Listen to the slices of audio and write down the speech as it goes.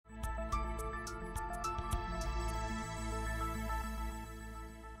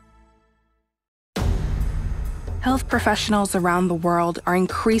Health professionals around the world are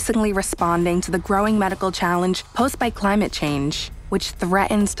increasingly responding to the growing medical challenge posed by climate change, which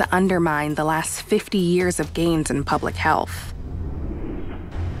threatens to undermine the last 50 years of gains in public health.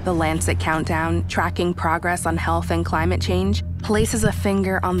 The Lancet Countdown, tracking progress on health and climate change, places a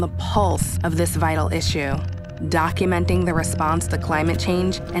finger on the pulse of this vital issue, documenting the response to climate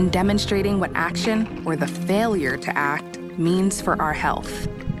change and demonstrating what action, or the failure to act, means for our health.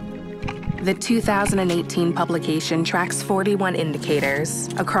 The 2018 publication tracks 41 indicators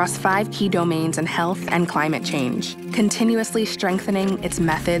across 5 key domains in health and climate change, continuously strengthening its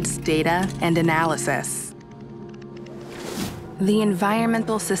methods, data, and analysis. The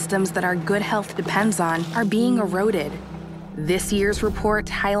environmental systems that our good health depends on are being eroded. This year's report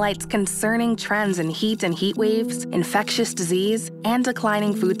highlights concerning trends in heat and heat waves, infectious disease, and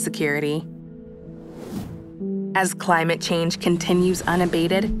declining food security. As climate change continues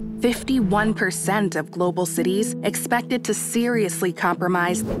unabated, 51% of global cities expected to seriously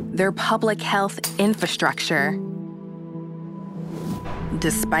compromise their public health infrastructure.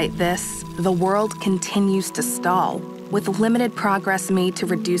 Despite this, the world continues to stall, with limited progress made to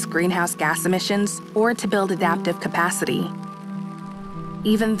reduce greenhouse gas emissions or to build adaptive capacity.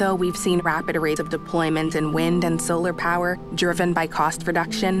 Even though we've seen rapid rates of deployment in wind and solar power driven by cost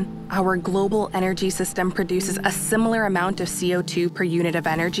reduction, our global energy system produces a similar amount of CO2 per unit of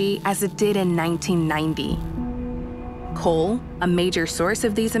energy as it did in 1990. Coal, a major source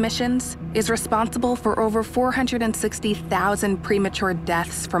of these emissions, is responsible for over 460,000 premature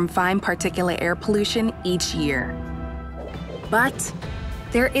deaths from fine particulate air pollution each year. But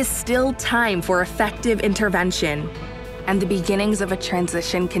there is still time for effective intervention, and the beginnings of a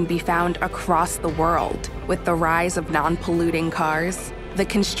transition can be found across the world with the rise of non-polluting cars, the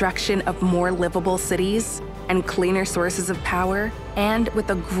construction of more livable cities, and cleaner sources of power, and with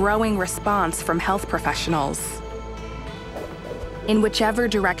a growing response from health professionals. In whichever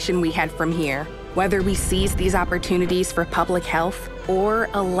direction we head from here, whether we seize these opportunities for public health or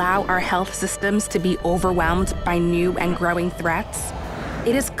allow our health systems to be overwhelmed by new and growing threats,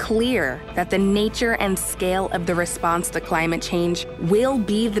 it is clear that the nature and scale of the response to climate change will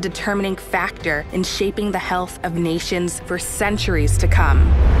be the determining factor in shaping the health of nations for centuries to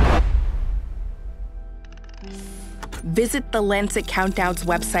come. Visit the Lancet Countdown's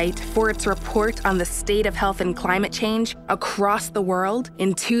website for its report on the state of health and climate change across the world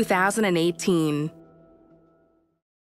in 2018.